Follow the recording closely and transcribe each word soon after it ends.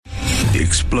The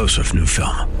explosive new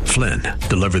film, Flynn,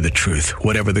 deliver the truth,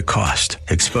 whatever the cost,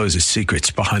 exposes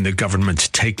secrets behind the government's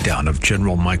takedown of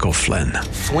General Michael Flynn.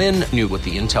 Flynn knew what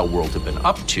the intel world had been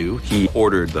up to. He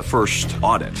ordered the first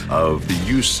audit of the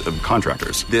use of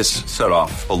contractors. This set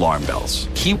off alarm bells.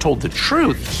 He told the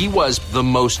truth. He was the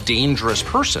most dangerous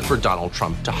person for Donald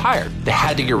Trump to hire. They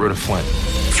had to get rid of Flynn.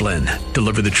 Flynn,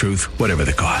 deliver the truth, whatever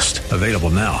the cost. Available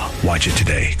now. Watch it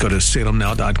today. Go to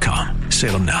salemnow.com.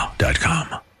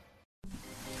 salemnow.com.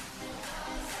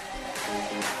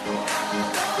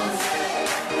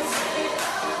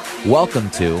 Welcome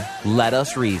to Let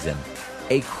Us Reason,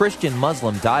 a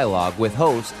Christian-Muslim dialogue with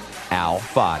host Al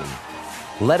Fadi.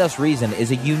 Let Us Reason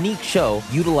is a unique show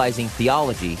utilizing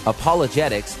theology,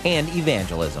 apologetics, and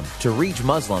evangelism to reach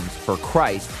Muslims for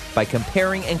Christ by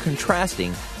comparing and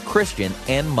contrasting Christian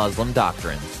and Muslim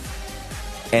doctrines.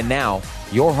 And now,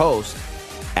 your host,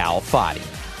 Al Fadi.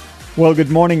 Well, good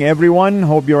morning, everyone.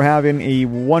 Hope you're having a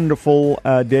wonderful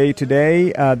day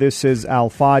today. This is Al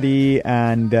Fadi,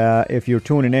 and if you're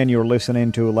tuning in, you're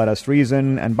listening to Let Us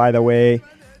Reason. And by the way,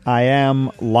 I am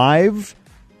live,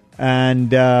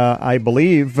 and I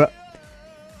believe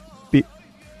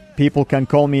people can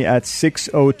call me at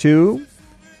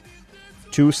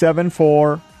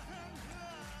 602-274-1360,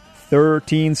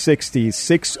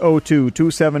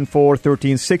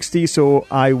 602-274-1360. So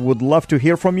I would love to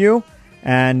hear from you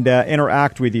and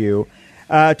interact with you.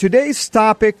 Today's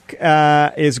topic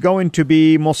is going to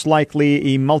be most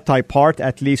likely a multi-part,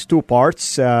 at least two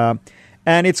parts. And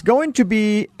it's going to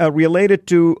be related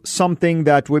to something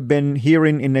that we've been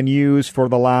hearing in the news for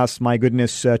the last,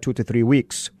 2 to 3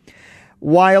 weeks.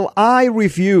 While I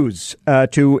refuse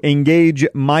to engage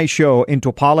my show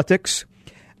into politics,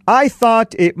 I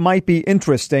thought it might be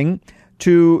interesting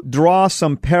to draw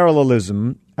some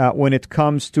parallelism when it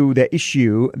comes to the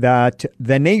issue that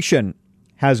the nation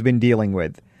has been dealing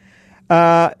with.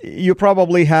 You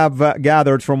probably have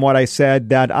gathered from what I said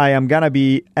that I am going to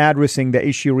be addressing the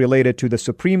issue related to the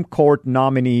Supreme Court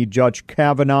nominee, Judge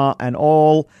Kavanaugh, and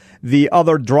all the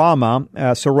other drama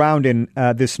surrounding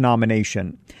this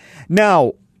nomination.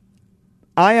 Now,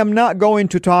 I am not going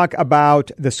to talk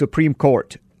about the Supreme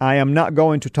Court. I am not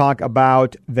going to talk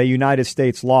about the United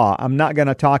States law. I'm not going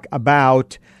to talk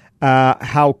about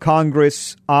how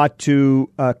Congress ought to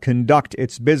conduct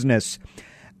its business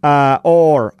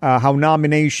or how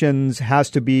nominations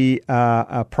has to be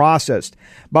processed.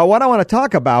 But what I want to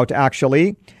talk about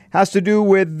actually has to do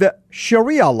with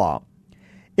Sharia law.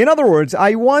 In other words,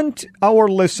 I want our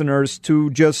listeners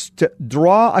to just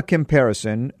draw a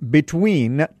comparison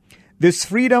between this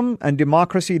freedom and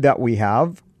democracy that we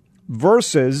have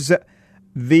versus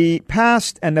the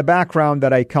past and the background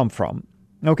that I come from.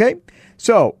 Okay?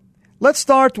 So, let's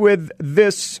start with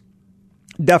this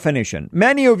definition.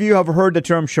 Many of you have heard the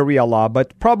term Sharia law,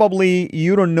 but probably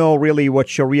you don't know really what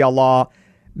Sharia law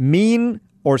mean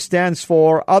or stands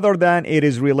for, other than it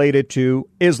is related to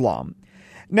Islam.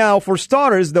 Now, for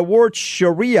starters, the word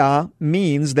Sharia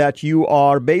means that you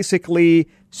are basically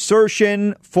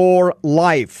searching for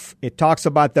life. It talks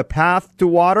about the path to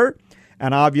water.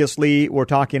 And obviously, we're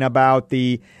talking about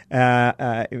the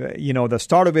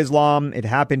start of Islam. It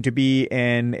happened to be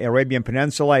in Arabian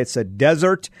Peninsula. It's a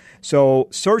desert. So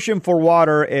searching for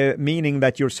water, meaning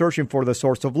that you're searching for the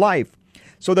source of life.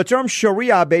 So the term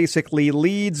Sharia basically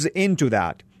leads into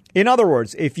that. In other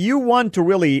words, if you want to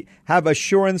really have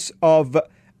assurance of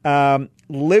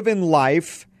living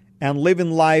life and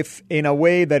living life in a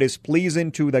way that is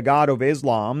pleasing to the God of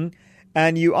Islam,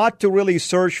 and you ought to really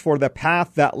search for the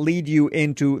path that lead you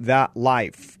into that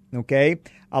life, okay?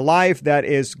 A life that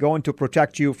is going to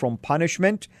protect you from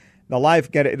punishment, the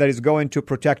life that is going to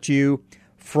protect you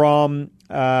from,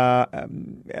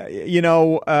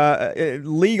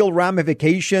 legal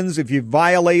ramifications if you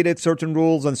violated certain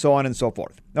rules and so on and so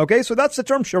forth. Okay, so that's the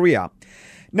term Sharia.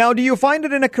 Now, do you find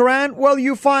it in the Quran? Well,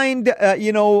 you find,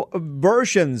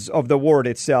 versions of the word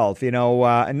itself,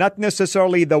 not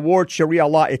necessarily the word Sharia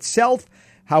law itself.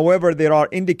 However, there are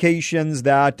indications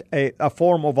that a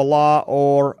form of a law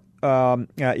or,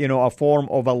 a form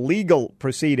of a legal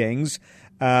proceedings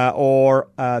or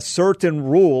certain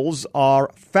rules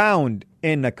are found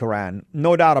in the Quran.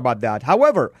 No doubt about that.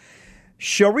 However,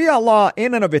 Sharia law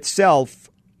in and of itself,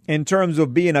 in terms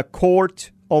of being a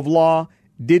court of law,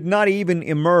 did not even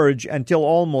emerge until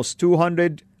almost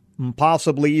 200,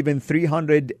 possibly even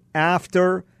 300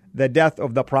 after the death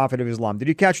of the Prophet of Islam. Did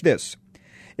you catch this?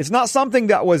 It's not something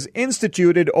that was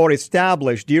instituted or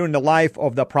established during the life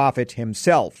of the Prophet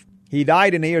himself. He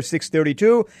died in the year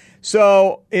 632,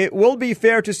 so it will be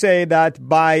fair to say that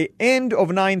by end of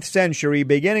 9th century,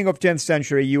 beginning of 10th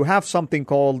century, you have something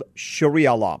called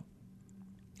Sharia law.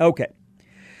 Okay,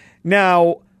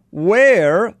 Now,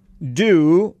 where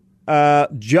do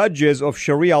judges of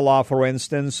Sharia law, for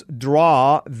instance,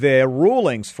 draw their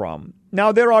rulings from?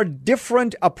 Now, there are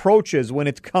different approaches when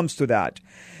it comes to that.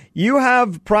 You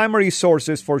have primary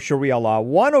sources for Sharia law.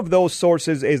 One of those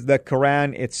sources is the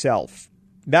Quran itself.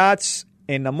 That's,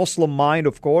 in a Muslim mind,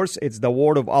 of course, it's the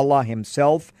word of Allah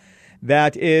Himself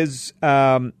that is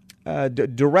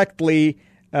directly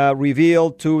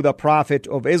revealed to the Prophet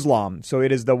of Islam. So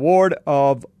it is the word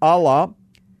of Allah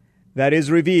that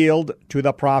is revealed to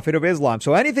the Prophet of Islam.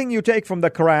 So anything you take from the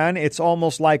Quran, it's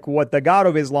almost like what the God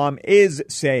of Islam is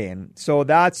saying. So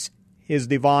that's His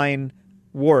divine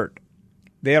word.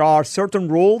 There are certain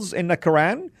rules in the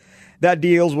Quran that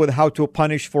deals with how to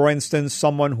punish, for instance,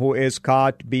 someone who is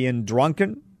caught being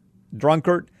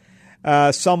drunkard,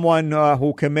 someone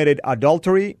who committed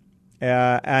adultery,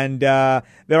 and there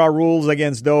are rules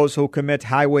against those who commit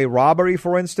highway robbery,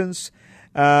 for instance.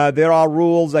 There are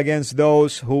rules against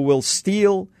those who will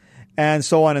steal, and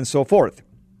so on and so forth.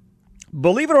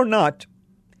 Believe it or not,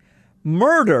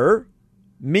 murder,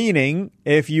 meaning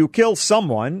if you kill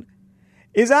someone,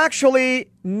 is actually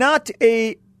not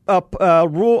a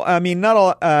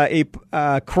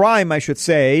crime, I should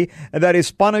say, that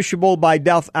is punishable by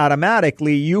death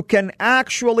automatically. You can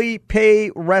actually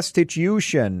pay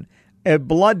restitution,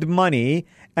 blood money,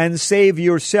 and save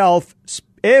yourself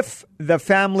if the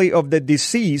family of the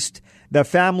deceased, the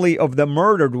family of the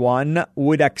murdered one,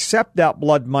 would accept that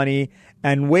blood money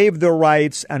and waive their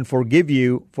rights and forgive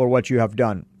you for what you have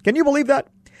done. Can you believe that?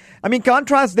 I mean,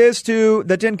 contrast this to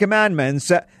the Ten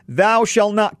Commandments, thou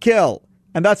shalt not kill.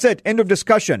 And that's it, end of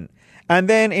discussion. And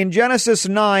then in Genesis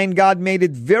 9, God made it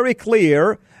very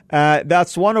clear,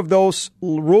 that's one of those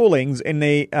rulings in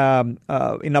the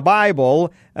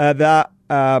Bible that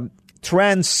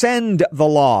transcend the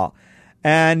law.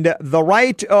 And the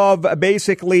right of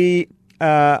basically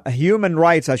human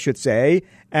rights, I should say,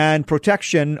 and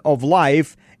protection of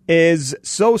life is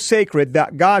so sacred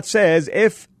that God says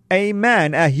if a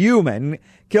man, a human,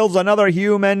 kills another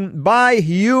human, by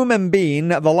human being,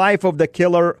 the life of the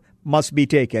killer must be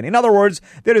taken. In other words,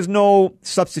 there is no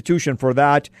substitution for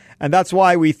that. And that's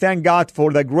why we thank God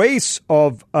for the grace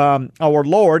of our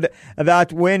Lord,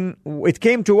 that when it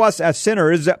came to us as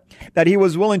sinners, that He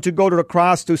was willing to go to the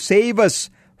cross to save us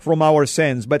from our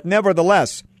sins. But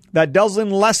nevertheless, that doesn't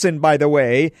lessen, by the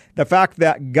way, the fact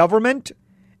that government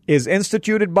is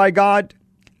instituted by God,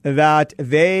 that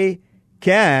they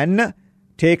can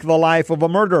take the life of a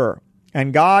murderer.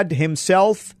 And God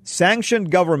Himself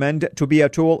sanctioned government to be a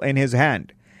tool in His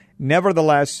hand.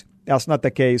 Nevertheless, that's not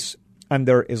the case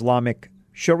under Islamic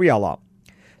Sharia law.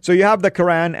 So you have the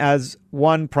Quran as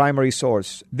one primary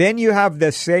source. Then you have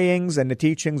the sayings and the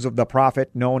teachings of the Prophet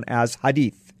known as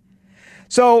Hadith.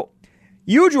 So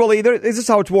usually, this is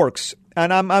how it works.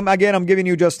 And I'm giving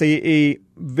you just a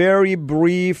very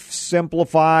brief,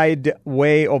 simplified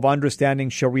way of understanding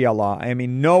Sharia law. I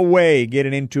mean, no way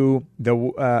getting into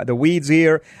the weeds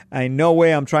here. In no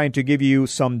way I'm trying to give you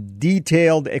some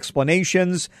detailed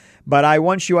explanations, but I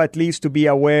want you at least to be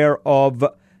aware of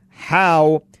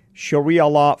how Sharia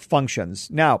law functions.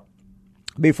 Now,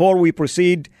 before we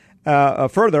proceed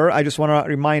further, I just want to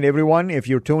remind everyone, if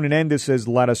you're tuning in, this is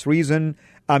Let Us Reason.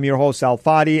 I'm your host, Al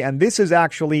Fadi, and this is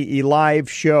actually a live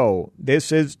show.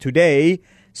 This is today,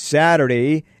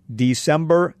 Saturday,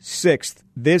 December 6th.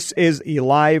 This is a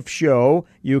live show.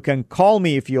 You can call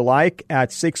me if you like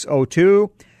at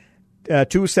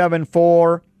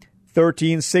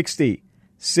 602-274-1360.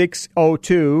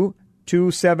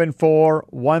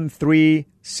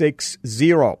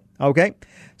 602-274-1360. Okay?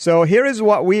 So here is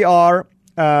what we are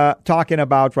talking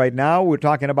about right now. We're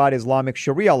talking about Islamic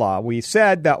Sharia law. We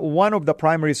said that one of the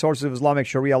primary sources of Islamic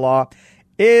Sharia law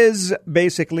is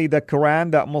basically the Quran,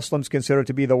 that Muslims consider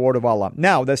to be the word of Allah.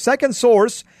 Now, the second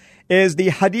source is the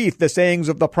Hadith, the sayings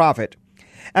of the Prophet.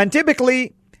 And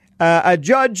typically, a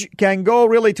judge can go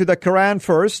really to the Quran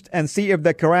first and see if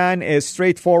the Quran is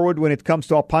straightforward when it comes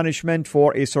to a punishment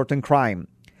for a certain crime.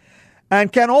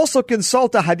 And can also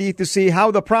consult a hadith to see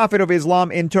how the Prophet of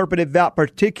Islam interpreted that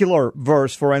particular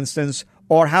verse, for instance,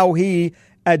 or how he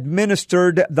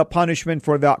administered the punishment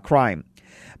for that crime.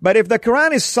 But if the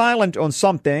Quran is silent on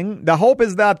something, the hope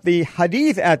is that the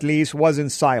hadith at least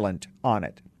wasn't silent on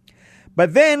it.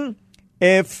 But then,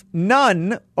 if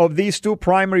none of these two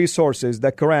primary sources,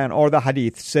 the Quran or the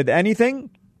hadith, said anything,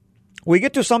 we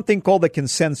get to something called the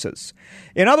consensus.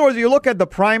 In other words, you look at the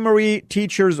primary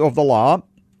teachers of the law,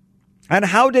 and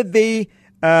how did they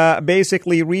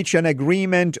basically reach an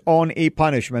agreement on a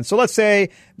punishment? So let's say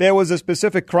there was a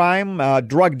specific crime,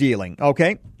 drug dealing,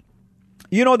 okay?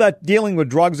 You know that dealing with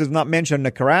drugs is not mentioned in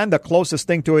the Quran. The closest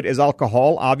thing to it is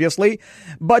alcohol, obviously.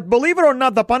 But believe it or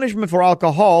not, the punishment for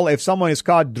alcohol, if someone is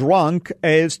caught drunk,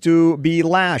 is to be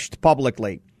lashed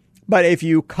publicly. But if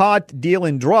you caught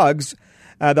dealing drugs,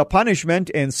 the punishment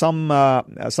in some of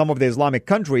the Islamic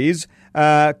countries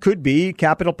could be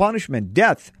capital punishment,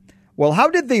 death. Well, how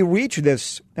did they reach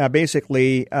this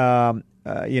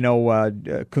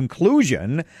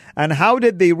conclusion, and how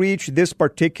did they reach this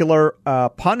particular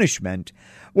punishment?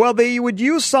 Well, they would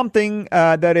use something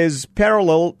that is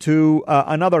parallel to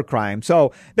another crime.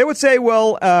 So they would say,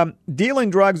 dealing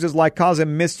drugs is like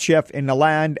causing mischief in the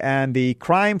land, and the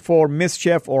crime for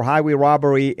mischief or highway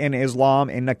robbery in Islam,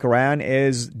 in the Quran,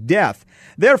 is death.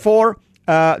 Therefore,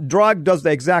 drug does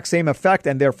the exact same effect,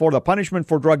 and therefore the punishment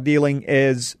for drug dealing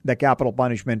is the capital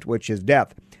punishment, which is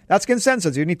death. That's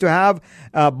consensus. You need to have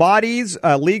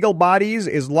legal bodies,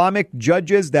 Islamic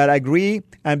judges that agree,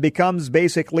 and becomes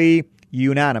basically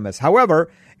unanimous.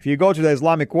 However, if you go to the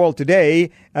Islamic world today,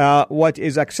 what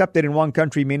is accepted in one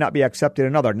country may not be accepted in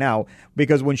another. Now,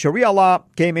 because when Sharia law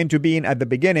came into being at the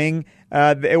beginning,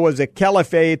 it was a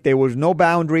caliphate. There was no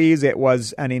boundaries. It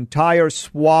was an entire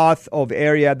swath of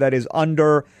area that is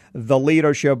under the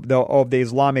leadership of the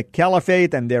Islamic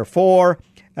caliphate, and therefore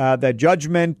the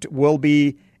judgment will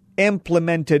be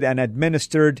implemented and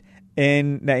administered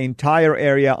in the entire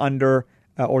area under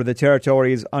or the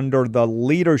territories under the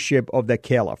leadership of the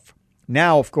caliph.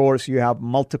 Now, of course, you have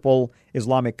multiple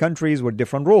Islamic countries with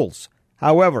different rules.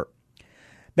 However,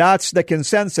 that's the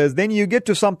consensus. Then you get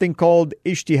to something called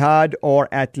ijtihad, or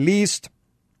at least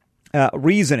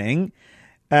reasoning.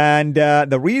 And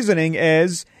the reasoning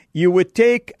is you would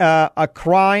take a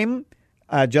crime,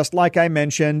 just like I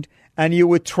mentioned, and you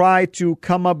would try to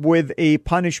come up with a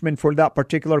punishment for that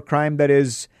particular crime that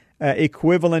is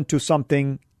equivalent to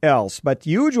something else. But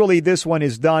usually this one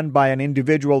is done by an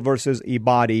individual versus a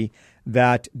body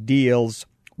that deals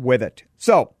with it.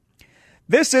 So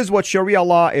this is what Sharia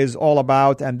law is all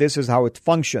about, and this is how it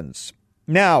functions.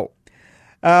 Now,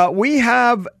 we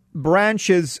have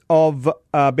branches of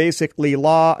basically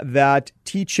law that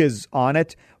teaches on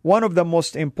it. One of the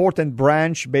most important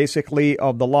branch basically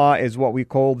of the law is what we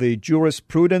call the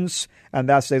jurisprudence, and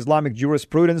that's the Islamic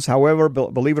jurisprudence. However,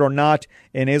 believe it or not,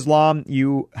 in Islam,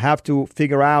 you have to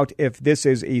figure out if this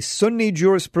is a Sunni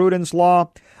jurisprudence law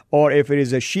or if it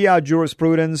is a Shia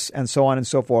jurisprudence, and so on and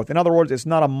so forth. In other words, it's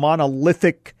not a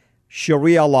monolithic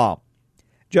Sharia law.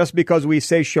 Just because we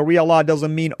say Sharia law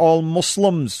doesn't mean all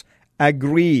Muslims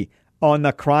agree on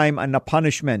the crime and the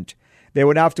punishment. They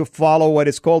would have to follow what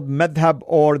is called madhab,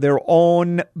 or their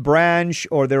own branch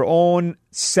or their own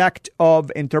sect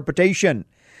of interpretation.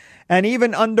 And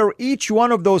even under each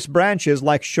one of those branches,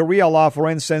 like Sharia law, for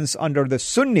instance, under the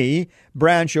Sunni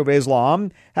branch of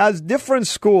Islam, has different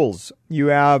schools. You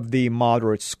have the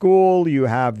moderate school, you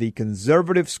have the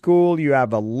conservative school, you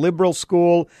have a liberal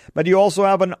school, but you also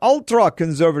have an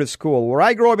ultra-conservative school. Where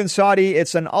I grew up in Saudi,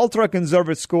 it's an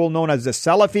ultra-conservative school known as the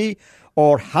Salafi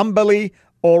or Hanbali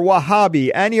or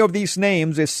Wahhabi. Any of these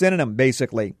names is synonym,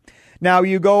 basically. Now,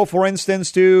 you go, for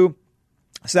instance, to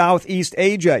Southeast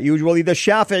Asia, usually the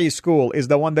Shafi'i school is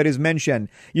the one that is mentioned.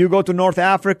 You go to North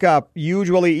Africa,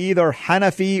 usually either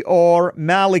Hanafi or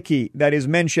Maliki that is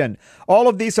mentioned. All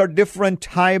of these are different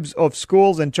types of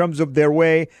schools in terms of their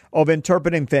way of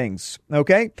interpreting things,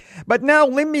 okay? But now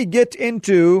let me get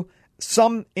into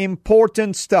some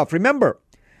important stuff. Remember,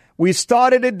 we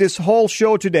started this whole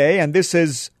show today, and this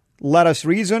is Let Us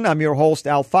Reason. I'm your host,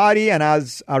 Al Fadi, and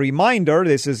as a reminder,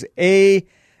 this is a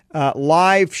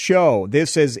live show.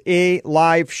 This is a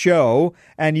live show,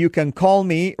 and you can call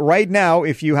me right now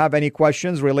if you have any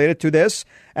questions related to this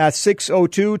at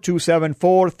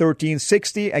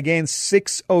 602-274-1360. Again,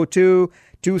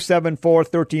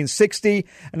 602-274-1360.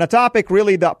 And the topic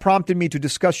really that prompted me to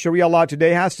discuss Sharia law today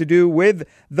has to do with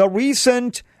the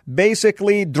recent,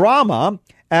 basically, drama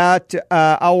at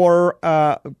our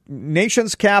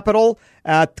nation's capital,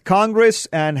 at Congress,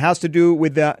 and has to do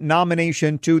with the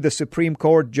nomination to the Supreme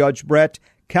Court, Judge Brett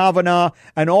Kavanaugh,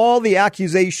 and all the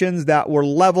accusations that were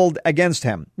leveled against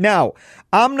him. Now,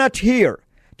 I'm not here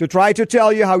to try to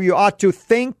tell you how you ought to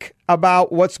think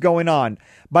about what's going on,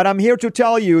 but I'm here to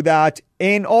tell you that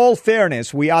in all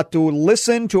fairness, we ought to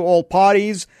listen to all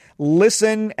parties,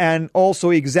 listen and also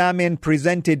examine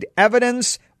presented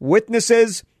evidence,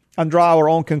 witnesses, and draw our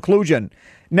own conclusion.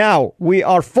 Now, we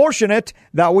are fortunate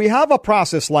that we have a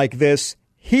process like this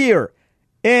here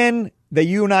in the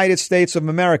United States of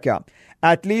America.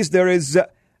 At least there is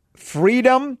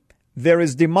freedom, there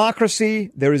is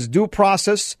democracy, there is due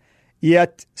process.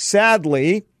 Yet,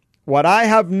 sadly, what I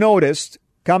have noticed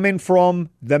coming from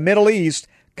the Middle East,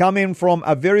 coming from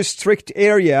a very strict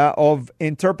area of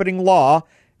interpreting law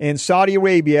in Saudi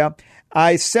Arabia,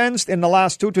 I sensed in the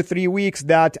last 2 to 3 weeks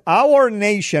that our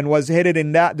nation was headed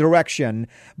in that direction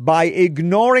by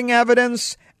ignoring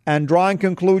evidence and drawing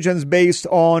conclusions based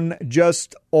on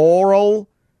just oral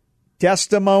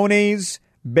testimonies,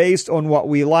 based on what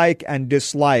we like and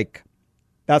dislike.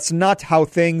 That's not how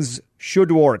things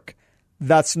should work.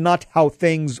 That's not how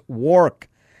things work.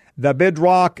 The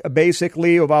bedrock,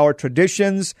 basically, of our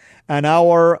traditions and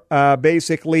our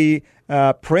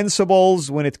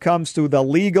principles when it comes to the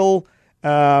legal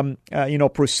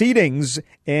proceedings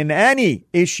in any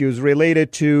issues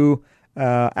related to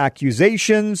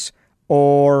accusations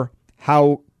or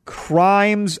how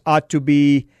crimes ought to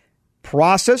be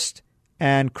processed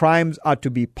and crimes ought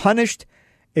to be punished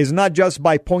is not just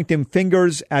by pointing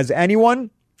fingers as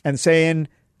anyone and saying,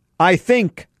 I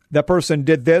think the person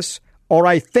did this, or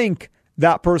I think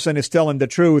that person is telling the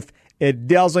truth. It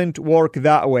doesn't work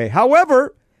that way.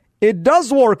 However, it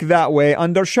does work that way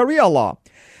under Sharia law.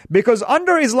 Because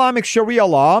under Islamic Sharia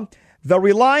law, the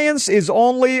reliance is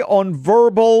only on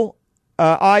verbal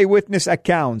eyewitness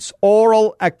accounts,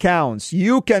 oral accounts.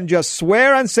 You can just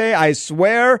swear and say, I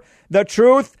swear the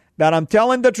truth, that I'm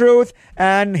telling the truth,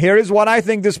 and here is what I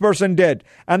think this person did.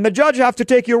 And the judge have to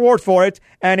take your word for it.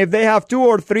 And if they have 2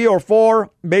 or 3 or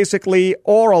 4 basically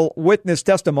oral witness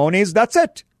testimonies, that's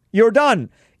it. You're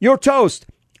done. You're toast.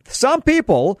 Some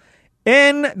people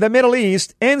in the Middle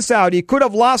East, in Saudi, could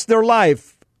have lost their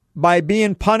life by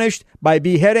being punished, by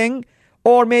beheading,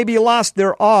 or maybe lost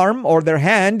their arm or their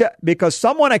hand because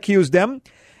someone accused them.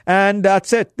 And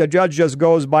that's it. The judge just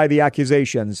goes by the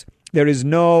accusations. There is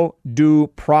no due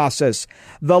process.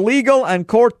 The legal and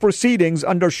court proceedings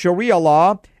under Sharia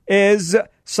law is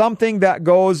something that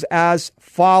goes as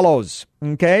follows.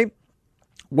 Okay?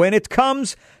 When it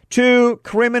comes to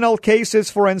criminal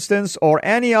cases, for instance, or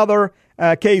any other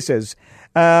cases,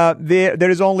 there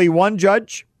is only one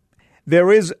judge. There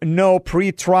is no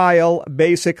pre-trial,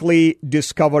 basically,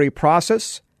 discovery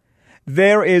process.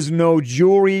 There is no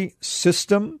jury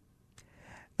system.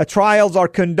 Trials are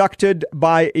conducted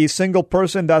by a single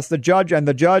person, that's the judge, and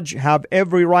the judge have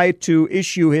every right to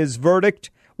issue his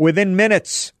verdict within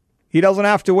minutes. He doesn't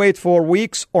have to wait for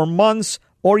weeks or months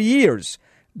or years.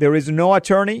 There is no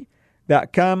attorney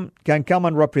that can come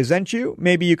and represent you.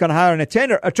 Maybe you can hire an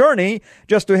attorney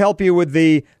just to help you with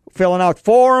the filling out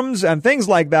forms and things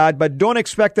like that, but don't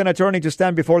expect an attorney to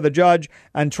stand before the judge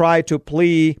and try to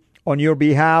plea on your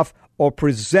behalf or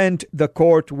present the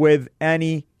court with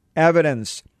any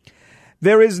evidence.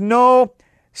 There is no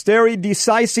stare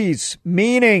decisis,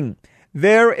 meaning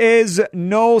there is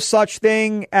no such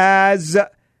thing as,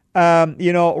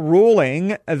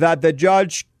 ruling that the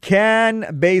judge can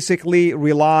basically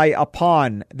rely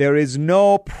upon. There is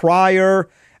no prior,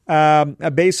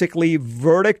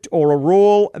 verdict or a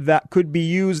rule that could be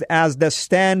used as the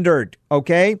standard,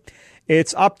 okay?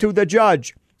 It's up to the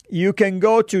judge. You can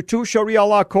go to 2 Sharia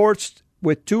law courts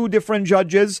with 2 different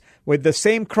judges with the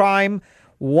same crime.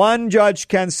 One judge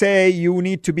can say you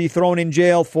need to be thrown in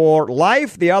jail for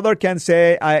life. The other can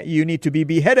say you need to be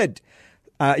beheaded.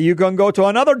 You can go to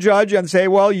another judge and say,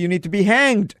 well, you need to be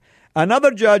hanged. Another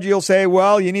judge, you'll say,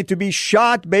 well, you need to be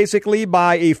shot basically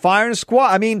by a firing squad.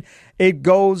 I mean, it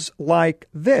goes like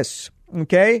this.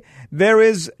 Okay? There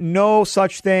is no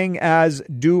such thing as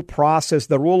due process.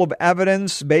 The rule of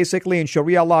evidence basically in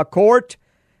Sharia law court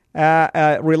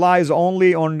relies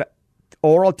only on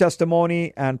oral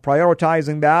testimony and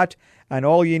prioritizing that, and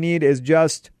all you need is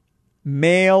just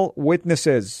male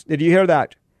witnesses. Did you hear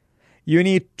that? You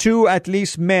need 2 at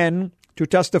least men to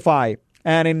testify,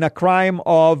 and in a crime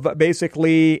of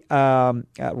basically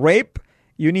rape,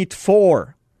 you need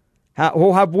 4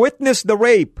 who have witnessed the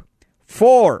rape.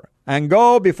 4 and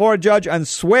go before a judge and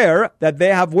swear that they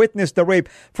have witnessed the rape.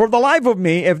 For the life of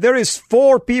me, if there is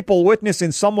 4 people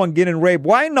witnessing someone getting raped,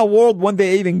 why in the world wouldn't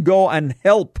they even go and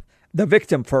help the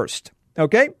victim first?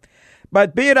 Okay?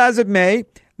 But be it as it may,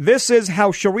 this is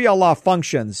how Sharia law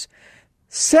functions.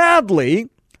 Sadly,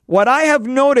 what I have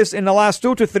noticed in the last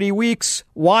 2 to 3 weeks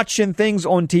watching things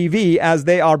on TV as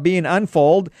they are being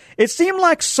unfold, it seemed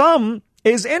like some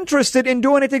is interested in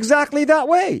doing it exactly that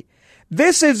way.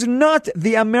 This is not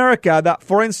the America that,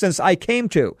 for instance, I came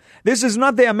to. This is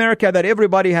not the America that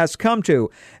everybody has come to.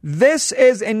 This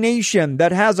is a nation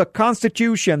that has a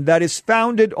constitution that is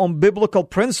founded on biblical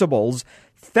principles.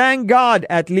 Thank God,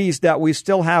 at least, that we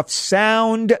still have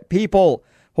sound people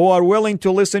who are willing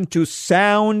to listen to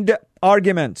sound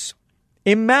arguments.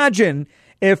 Imagine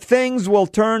if things will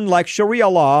turn like Sharia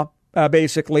law,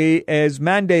 basically, is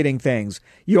mandating things.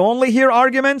 You only hear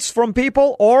arguments from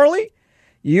people orally.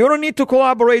 You don't need to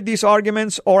corroborate these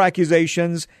arguments or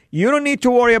accusations. You don't need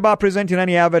to worry about presenting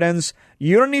any evidence.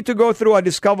 You don't need to go through a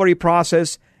discovery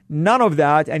process. None of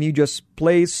that. And you just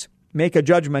make a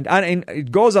judgment. And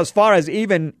it goes as far as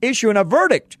even issuing a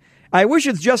verdict. I wish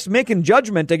it's just making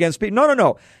judgment against people.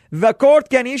 No. The court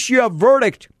can issue a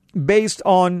verdict based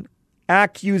on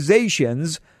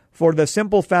accusations for the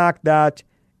simple fact that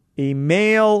a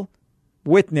male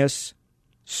witness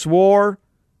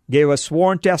gave a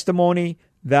sworn testimony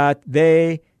that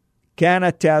they can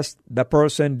attest the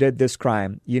person did this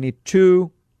crime. You need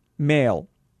 2 male.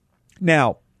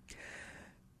 Now,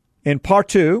 in part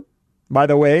 2, by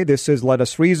the way, this is Let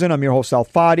Us Reason. I'm your host, Al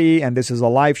Fadi, and this is a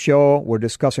live show. We're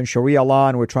discussing Sharia law,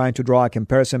 and we're trying to draw a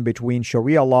comparison between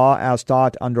Sharia law as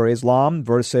taught under Islam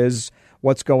versus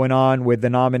what's going on with the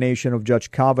nomination of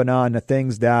Judge Kavanaugh and the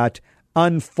things that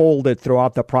unfolded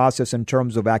throughout the process in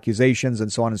terms of accusations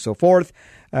and so on and so forth.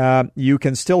 You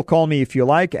can still call me if you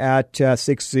like at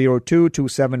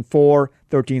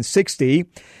 602-274-1360.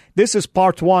 This is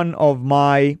part 1 of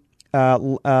my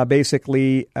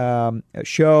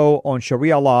show on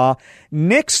Sharia law.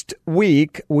 Next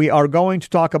week, we are going to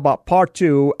talk about part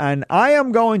 2, and I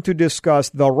am going to discuss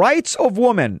the rights of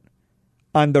women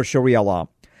under Sharia law.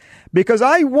 Because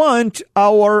I want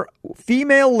our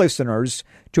female listeners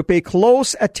to pay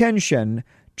close attention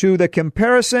to the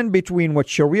comparison between what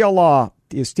Sharia law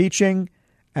is teaching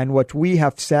and what we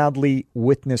have sadly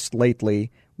witnessed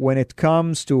lately when it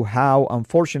comes to how,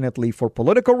 unfortunately, for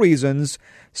political reasons,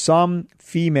 some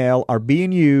female are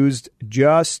being used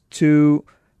just to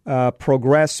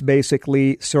progress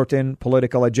basically certain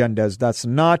political agendas. That's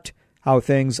not how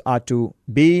things ought to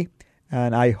be,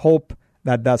 and I hope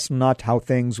that that's not how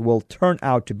things will turn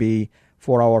out to be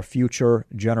for our future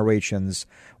generations.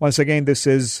 Once again, this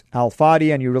is Al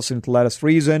Fadi, and you're listening to Let Us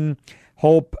Reason.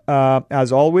 Hope,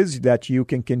 as always, that you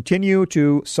can continue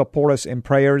to support us in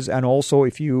prayers. And also,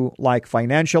 if you like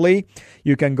financially,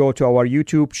 you can go to our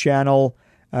YouTube channel.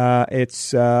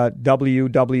 It's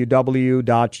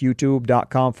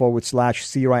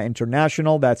www.youtube.com/CIRA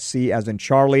International. That's C as in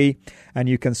Charlie. And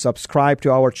you can subscribe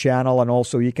to our channel. And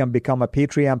also, you can become a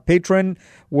Patreon patron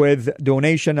with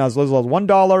donation as little as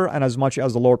 $1 and as much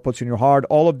as the Lord puts in your heart.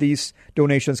 All of these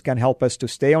donations can help us to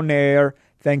stay on air.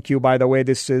 Thank you. By the way,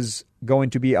 this is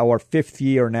going to be our 5th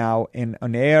year now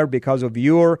on air because of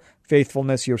your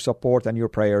faithfulness, your support, and your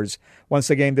prayers.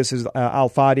 Once again, this is Al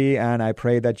Fadi, and I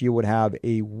pray that you would have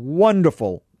a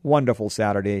wonderful, wonderful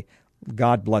Saturday.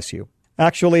 God bless you.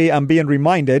 Actually, I'm being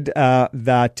reminded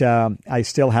that I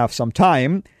still have some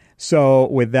time. So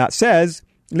with that said,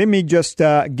 let me just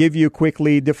give you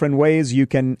quickly different ways you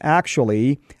can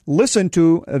actually listen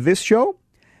to this show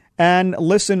and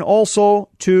listen also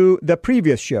to the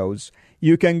previous shows.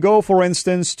 You can go, for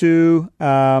instance, to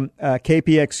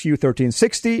KPXQ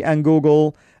 1360 and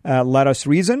Google Let Us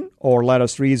Reason or Let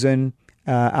Us Reason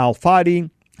Al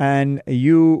Fadi, and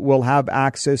you will have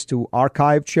access to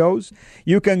archived shows.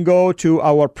 You can go to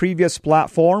our previous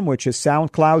platform, which is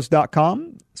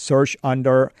soundclouds.com. Search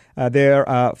under there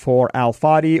for Al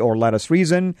Fadi or Let Us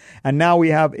Reason. And now we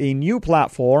have a new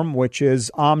platform, which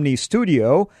is Omni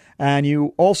Studio. And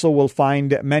you also will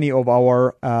find many of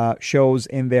our shows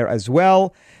in there as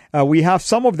well. We have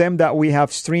some of them that we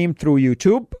have streamed through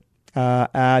YouTube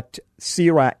at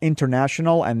CIRA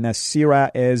International. And the CIRA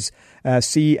is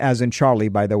C as in Charlie,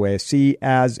 by the way. C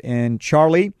as in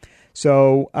Charlie.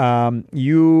 So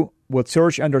you would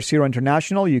search under CIRA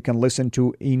International. You can listen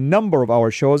to a number of our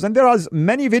shows. And there are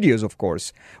many videos, of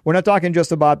course. We're not talking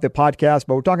just about the podcast,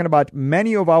 but we're talking about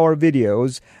many of our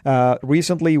videos.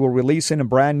 Recently, we're releasing a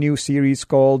brand new series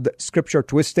called Scripture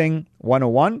Twisting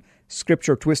 101.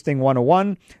 Scripture Twisting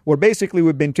 101, where basically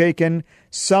we've been taking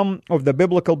some of the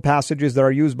biblical passages that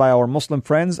are used by our Muslim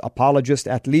friends, apologists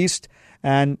at least,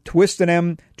 and twisting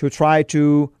them to try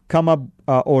to come up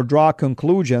or draw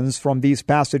conclusions from these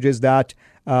passages that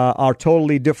are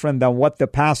totally different than what the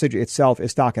passage itself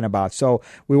is talking about. So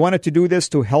we wanted to do this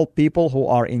to help people who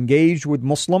are engaged with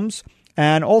Muslims,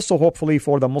 and also hopefully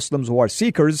for the Muslims who are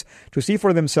seekers to see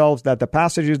for themselves that the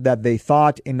passages that they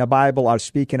thought in the Bible are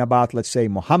speaking about, let's say,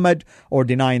 Muhammad or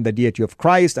denying the deity of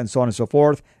Christ and so on and so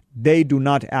forth, they do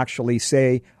not actually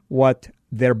say what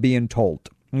they're being told.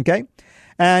 Okay?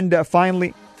 And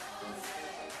finally,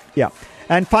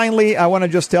 I want to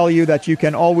just tell you that you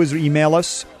can always email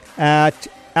us at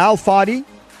Al-Fadi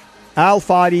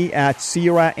at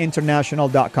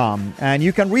CIRAInternational.com. And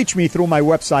you can reach me through my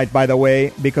website, by the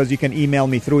way, because you can email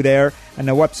me through there. And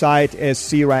the website is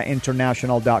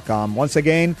CIRAInternational.com. Once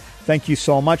again, thank you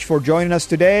so much for joining us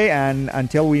today. And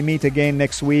until we meet again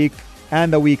next week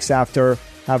and the weeks after,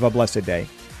 have a blessed day.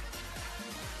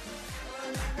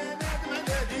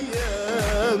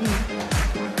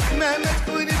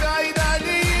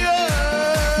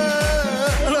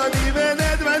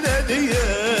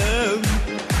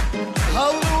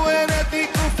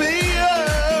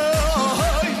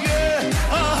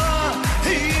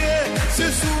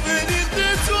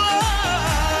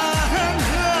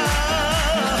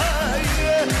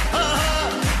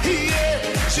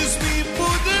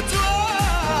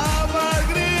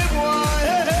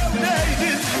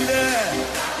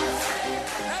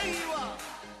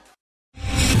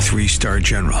 Three-star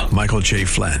General Michael J.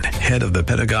 Flynn, head of the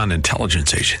Pentagon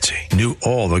Intelligence Agency, knew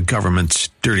all the government's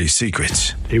dirty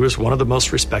secrets. He was one of the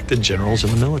most respected generals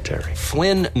in the military.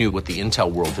 Flynn knew what the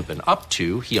intel world had been up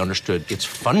to. He understood its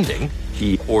funding.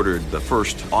 He ordered the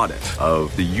first audit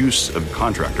of the use of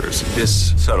contractors.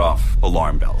 This set off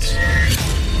alarm bells.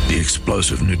 The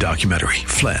explosive new documentary,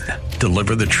 Flynn,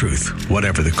 Deliver the Truth,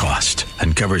 Whatever the Cost,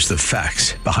 uncovers the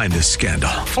facts behind this scandal.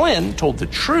 Flynn told the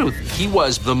truth. He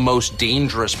was the most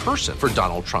dangerous person for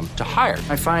Donald Trump to hire.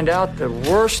 I find out the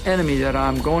worst enemy that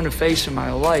I'm going to face in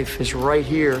my life is right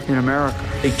here in America.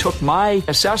 They took my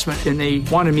assessment and they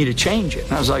wanted me to change it.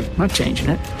 And I was like, I'm not changing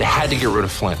it. They had to get rid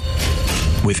of Flynn.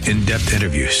 With in-depth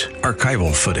interviews,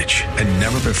 archival footage, and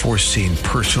never-before-seen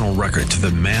personal records of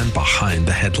the man behind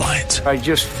the headlines. I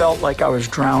just felt like I was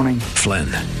drowning. Flynn,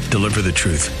 Deliver the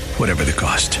Truth, Whatever the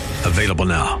Cost. Available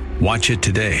now. Watch it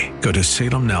today. Go to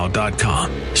salemnow.com.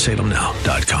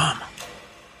 salemnow.com.